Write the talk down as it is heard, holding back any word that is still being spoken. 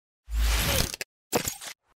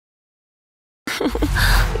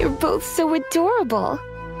You're both so adorable.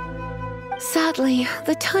 Sadly,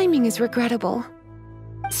 the timing is regrettable.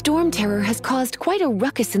 Storm Terror has caused quite a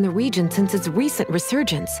ruckus in the region since its recent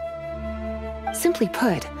resurgence. Simply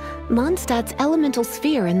put, Mondstadt's elemental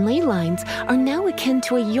sphere and ley lines are now akin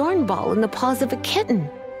to a yarn ball in the paws of a kitten.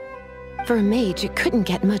 For a mage, it couldn't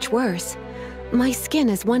get much worse. My skin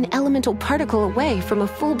is one elemental particle away from a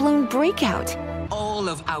full-blown breakout. All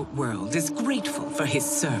of Outworld is grateful for his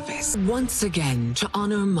service. Once again, to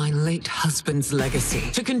honor my late husband's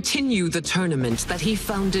legacy, to continue the tournament that he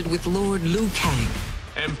founded with Lord Liu Kang.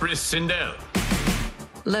 Empress Sindel.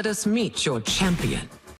 Let us meet your champion.